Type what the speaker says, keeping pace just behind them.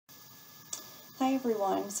Hi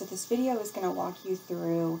everyone, so this video is going to walk you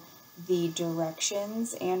through the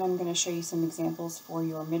directions and I'm going to show you some examples for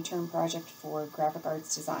your midterm project for graphic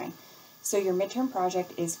arts design. So your midterm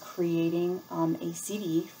project is creating a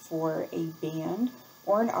CD for a band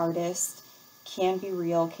or an artist. Can be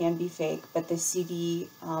real, can be fake, but the CD,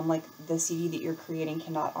 like the CD that you're creating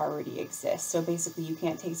cannot already exist. So basically you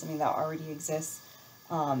can't take something that already exists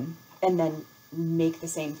and then make the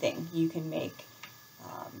same thing. You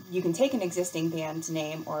can take an existing band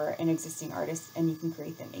name or an existing artist and you can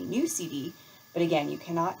create them a new CD, but again, you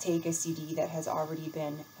cannot take a CD that has already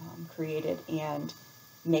been created and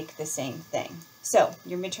make the same thing. So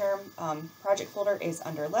your midterm project folder is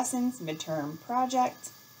under Lessons, Midterm Project,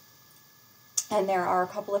 and there are a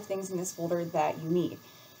couple of things in this folder that you need.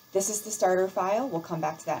 This is the starter file. We'll come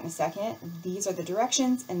back to that in a second. These are the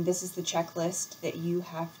directions, and this is the checklist that you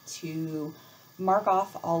have to mark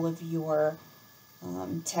off all of your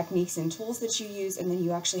techniques and tools that you use, and then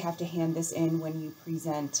you actually have to hand this in when you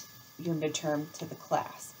present your midterm to the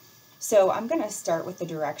class. So I'm going to start with the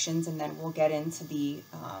directions and then we'll get into the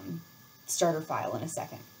starter file in a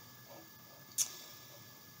second.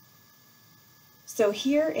 So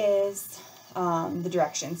here is the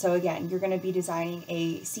direction. So again, you're going to be designing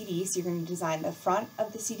a CD, so you're going to design the front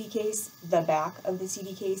of the CD case, the back of the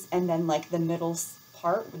CD case, and then like the middle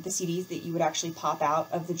part with the CDs that you would actually pop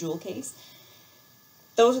out of the jewel case.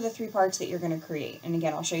 Those are the three parts that you're going to create. And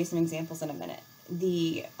again, I'll show you some examples in a minute.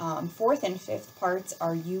 The fourth and fifth parts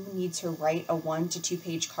are you need to write a 1 to 2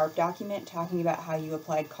 page CARP document talking about how you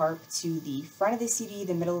applied CARP to the front of the CD,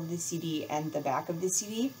 the middle of the CD, and the back of the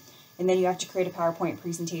CD. And then you have to create a PowerPoint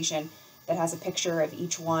presentation that has a picture of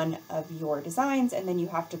each one of your designs. And then you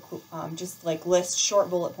have to just like list short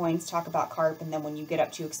bullet points, talk about CARP, and then when you get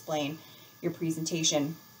up to explain your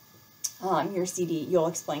presentation, your CD, you'll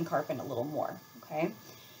explain CARP in a little more. Okay,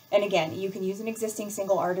 and again, you can use an existing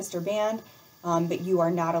single artist or band, but you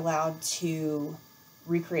are not allowed to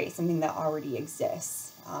recreate something that already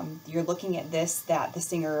exists. You're looking at this that the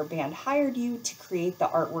singer or band hired you to create the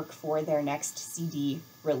artwork for their next CD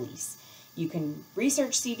release. You can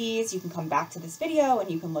research CDs, you can come back to this video,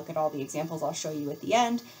 and you can look at all the examples I'll show you at the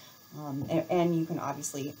end, and you can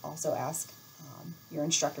obviously also ask your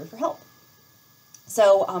instructor for help.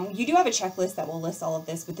 So you do have a checklist that will list all of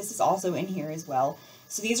this, but this is also in here as well.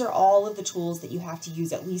 So these are all of the tools that you have to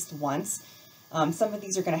use at least once. Some of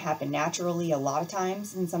these are going to happen naturally a lot of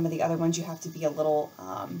times, and some of the other ones you have to be a little,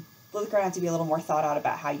 more thought out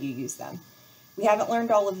about how you use them. We haven't learned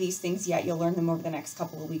all of these things yet. You'll learn them over the next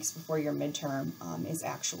couple of weeks before your midterm is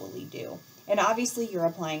actually due. And obviously you're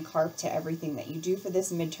applying CARP to everything that you do for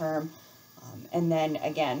this midterm. And then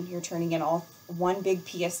again, you're turning in all one big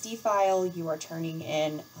PSD file, you are turning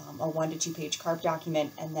in a 1 to 2 page CARP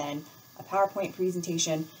document, and then a PowerPoint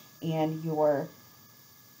presentation and your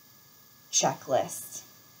checklist.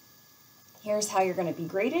 Here's how you're going to be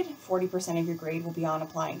graded. 40% of your grade will be on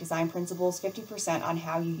applying design principles, 50% on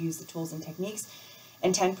how you use the tools and techniques,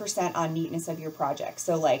 and 10% on neatness of your project.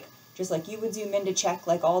 So like, just like you would zoom in to check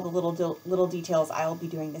like all the little details, I'll be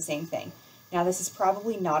doing the same thing. Now this is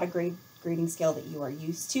probably not a grading scale that you are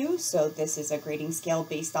used to, so this is a grading scale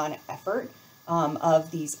based on effort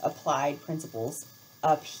of these applied principles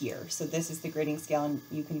up here. So this is the grading scale, and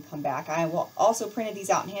you can come back. I will also printed these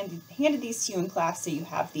out and handed these to you in class, so you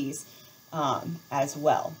have these as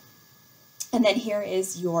well. And then here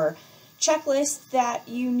is your checklist that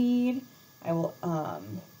you need. I will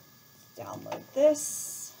download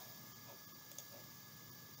this.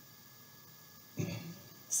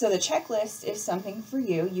 So the checklist is something for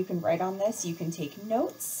you. You can write on this, you can take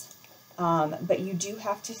notes, but you do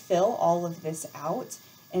have to fill all of this out,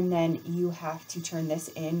 and then you have to turn this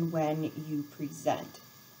in when you present.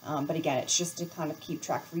 But again, it's just to kind of keep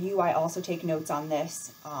track for you. I also take notes on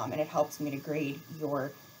this, and it helps me to grade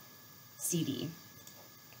your CD.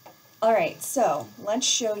 All right, so let's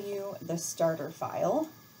show you the starter file.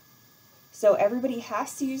 So everybody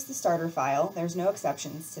has to use the starter file. There's no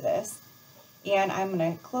exceptions to this. And I'm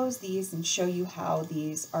going to close these and show you how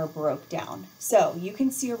these are broke down. So you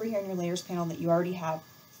can see over here in your layers panel that you already have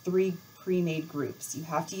 3 pre-made groups. You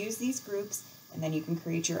have to use these groups, and then you can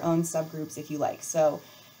create your own subgroups if you like. So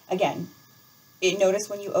again, notice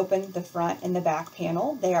when you open the front and the back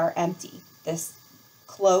panel, they are empty.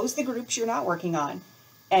 Close the groups you're not working on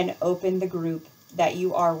and open the group that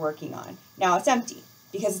you are working on. Now it's empty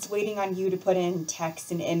because it's waiting on you to put in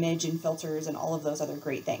text and image and filters and all of those other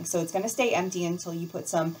great things. So it's going to stay empty until you put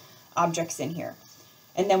some objects in here.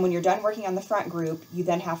 And then when you're done working on the front group, you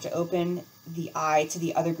then have to open the eye to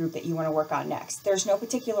the other group that you want to work on next. There's no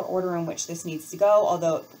particular order in which this needs to go,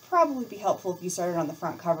 although it would probably be helpful if you started on the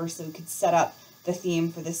front cover so you could set up the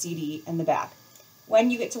theme for the CD and the back. When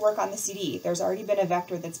you get to work on the CD, there's already been a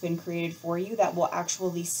vector that's been created for you that will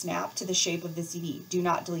actually snap to the shape of the CD. Do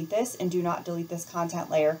not delete this, and do not delete this content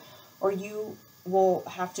layer, or you will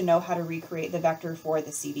have to know how to recreate the vector for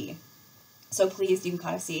the CD. So please, you can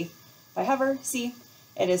kind of see, if I hover, see,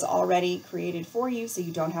 it is already created for you, so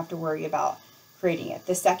you don't have to worry about creating it.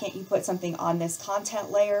 The second you put something on this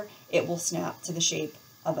content layer, it will snap to the shape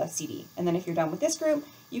of a CD. And then if you're done with this group,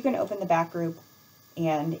 you can open the back group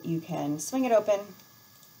and you can swing it open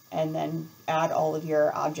and then add all of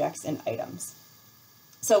your objects and items.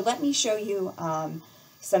 So let me show you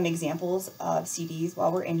some examples of CDs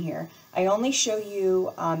while we're in here. I only show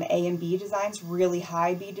you A and B designs, really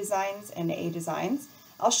high B designs and A designs.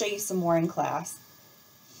 I'll show you some more in class.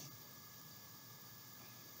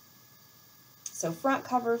 So front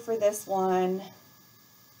cover for this one,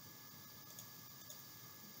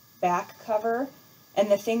 back cover, and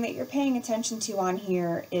the thing that you're paying attention to on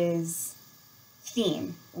here is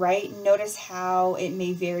theme, right? Notice how it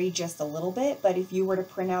may vary just a little bit, but if you were to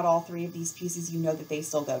print out all three of these pieces, you know that they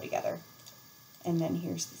still go together. And then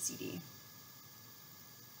here's the CD.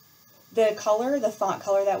 The color, the font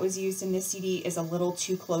color that was used in this CD is a little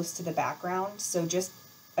too close to the background, so just,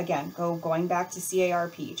 again, going back to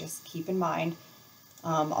CARP, just keep in mind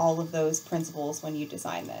all of those principles when you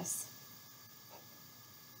design this.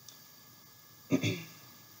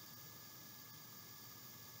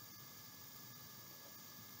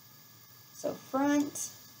 So front,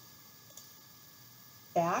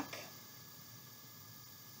 back,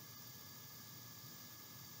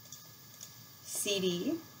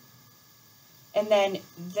 CD, and then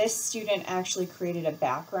this student actually created a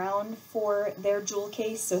background for their jewel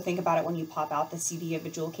case. So think about it when you pop out the CD of a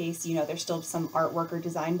jewel case, you know, there's still some artwork or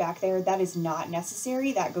design back there. That is not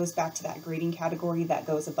necessary. That goes back to that grading category that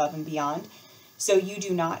goes above and beyond. So you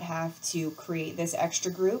do not have to create this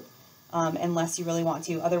extra group unless you really want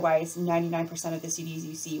to. Otherwise, 99% of the CDs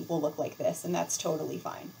you see will look like this, and that's totally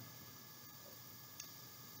fine.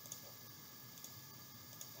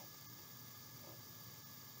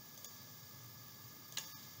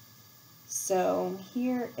 So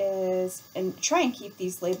here is, and try and keep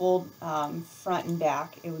these labeled front and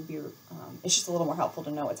back. It would be, it's just a little more helpful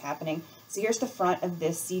to know what's happening. So here's the front of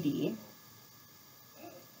this CD.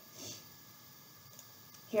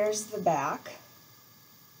 Here's the back.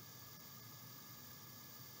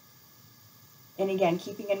 And again,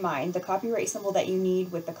 keeping in mind, the copyright symbol that you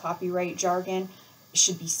need with the copyright jargon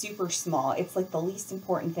should be super small. It's like the least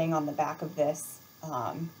important thing on the back of this,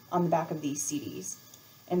 on the back of these CDs.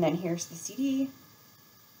 And then here's the CD.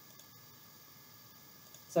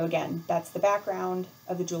 So again, that's the background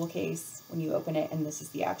of the jewel case when you open it, and this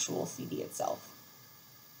is the actual CD itself.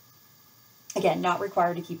 Again, not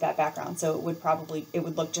required to keep that background, so it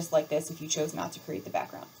would look just like this if you chose not to create the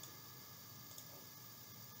background.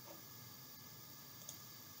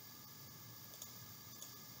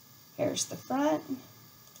 Here's the front.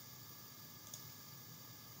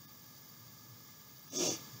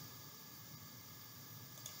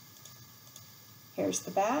 Here's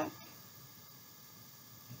the back.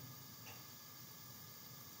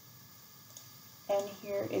 And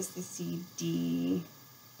here is the CD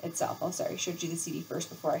itself. Oh, sorry, I showed you the CD first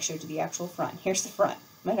before I showed you the actual front. Here's the front.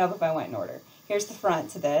 Might help if I went in order. Here's the front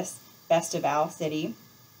to this, Best of Owl City.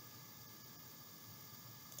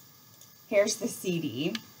 Here's the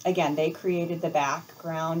CD. Again, they created the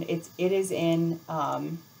background. It is in,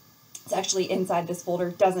 it's actually inside this folder.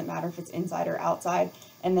 Doesn't matter if it's inside or outside.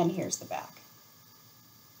 And then here's the back.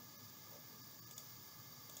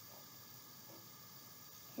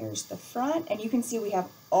 Here's the front, and you can see we have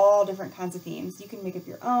all different kinds of themes. You can make up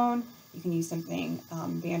your own. You can use something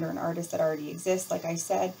band or an artist that already exists, like I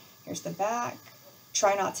said. Here's the back.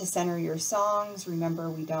 Try not to center your songs. Remember,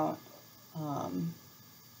 we don't,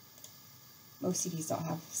 most CDs don't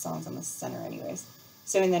have songs on the center anyways.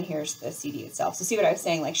 So, and then here's the CD itself. So see what I was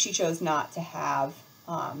saying, like she chose not to have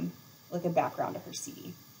like a background to her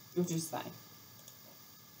CD, which is fine.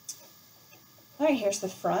 All right, here's the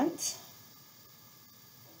front.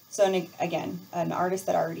 So again, an artist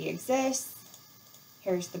that already exists.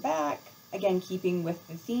 Here's the back. Again, keeping with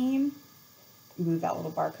the theme. Move that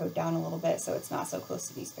little barcode down a little bit so it's not so close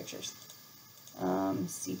to these pictures.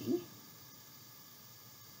 CD.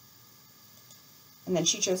 And then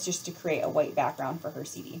she chose just to create a white background for her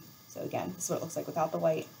CD. So again, this is what it looks like without the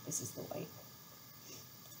white. This is the white.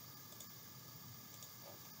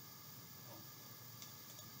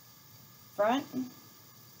 Front.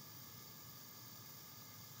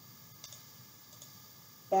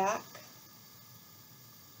 Back,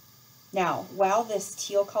 Now, while this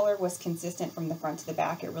teal color was consistent from the front to the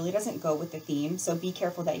back, it really doesn't go with the theme, so be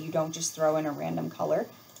careful that you don't just throw in a random color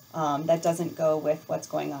that doesn't go with what's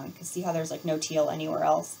going on, because see how there's like no teal anywhere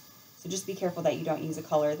else? So just be careful that you don't use a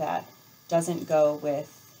color that doesn't go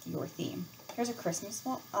with your theme. Here's a Christmas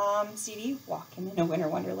CD, Walking in a Winter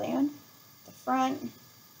Wonderland. The front,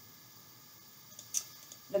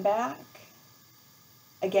 the back.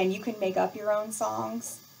 Again, you can make up your own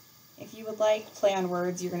songs if you would like. Play on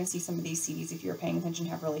words. You're going to see some of these CDs, if you're paying attention,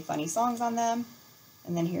 have really funny songs on them.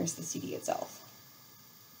 And then here's the CD itself.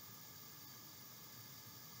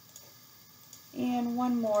 And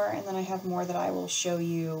one more, and then I have more that I will show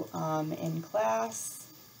you in class.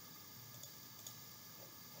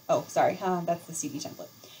 Oh, sorry, that's the CD template.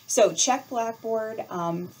 So check Blackboard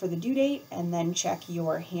for the due date, and then check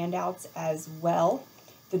your handouts as well.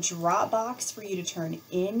 The Dropbox for you to turn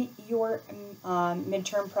in your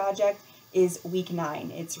midterm project is week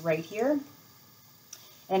 9. It's right here,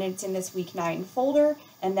 and it's in this week 9 folder,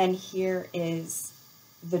 and then here is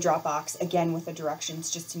the Dropbox, again with the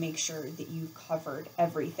directions, just to make sure that you've covered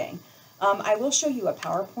everything. I will show you a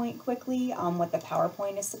PowerPoint quickly, what the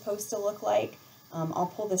PowerPoint is supposed to look like.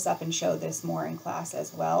 I'll pull this up and show this more in class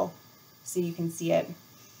as well, so you can see it.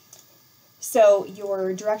 So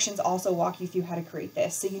your directions also walk you through how to create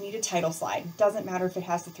this. So you need a title slide. Doesn't matter if it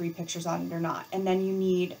has the 3 pictures on it or not. And then you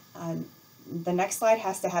need, the next slide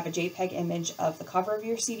has to have a JPEG image of the cover of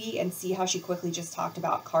your CD, and see how she quickly just talked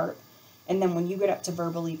about CARP. And then when you get up to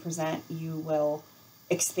verbally present, you will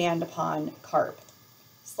expand upon CARP.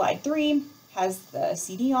 Slide 3 has the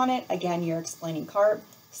CD on it. Again, you're explaining CARP.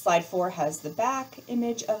 Slide 4 has the back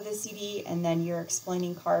image of the CD, and then you're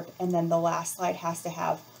explaining CARP. And then the last slide has to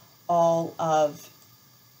have all of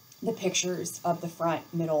the pictures of the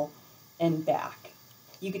front, middle, and back.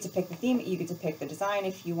 You get to pick the theme, you get to pick the design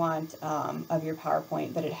if you want of your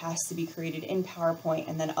PowerPoint, but it has to be created in PowerPoint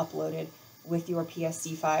and then uploaded with your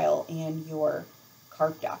PSD file and your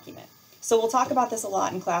CARP document. So we'll talk about this a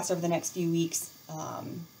lot in class over the next few weeks.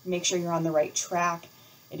 Make sure you're on the right track.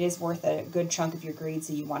 It is worth a good chunk of your grade,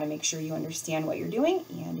 so you want to make sure you understand what you're doing.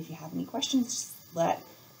 And if you have any questions, just let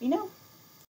me know.